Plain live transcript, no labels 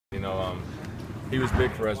He was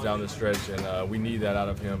big for us down the stretch, and we need that out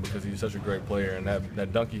of him because he's such a great player. And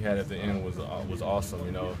that dunk he had at the end was awesome.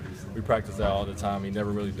 We practice that all the time. He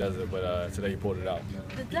never really does it, but today he pulled it out.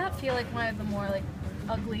 Did that feel like one of the more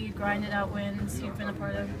ugly, grinded out wins you've been a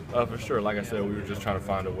part of? For sure. Like I said, we were just trying to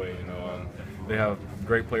find a way. They have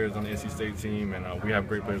great players on the NC State team, and we have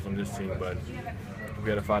great players on this team, but we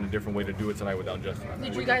had to find a different way to do it tonight without Justin.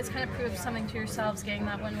 Did you guys kind of prove something to yourselves getting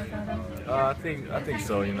that win without him? I think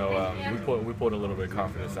so. We pulled a little bit of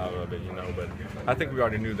confidence out of it. But I think we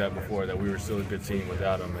already knew that before, that we were still a good team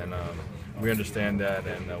without him, and we understand that,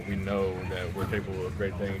 and we know that we're capable of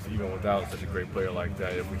great things even without such a great player like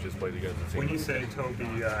that if we just play together as a team. When you say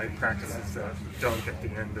Toby practices dunk at the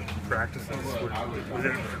end of practices, was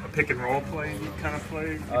it a pick and roll play kind of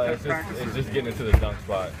play? It's just getting into the dunk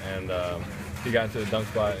spot, and he got into the dunk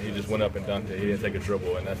spot, and he just went up and dunked it. He didn't take a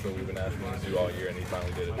dribble, and that's what we've been asking him to do all year, and he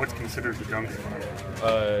finally did it. What's considered the dunk spot?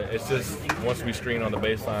 It's just once we screen on the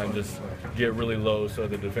baseline, just get really low so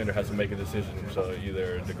the defender has to make a decision. So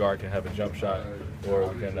either the guard can have a jump shot, or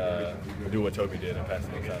we can do what Toby did and pass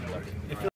it inside the dunk.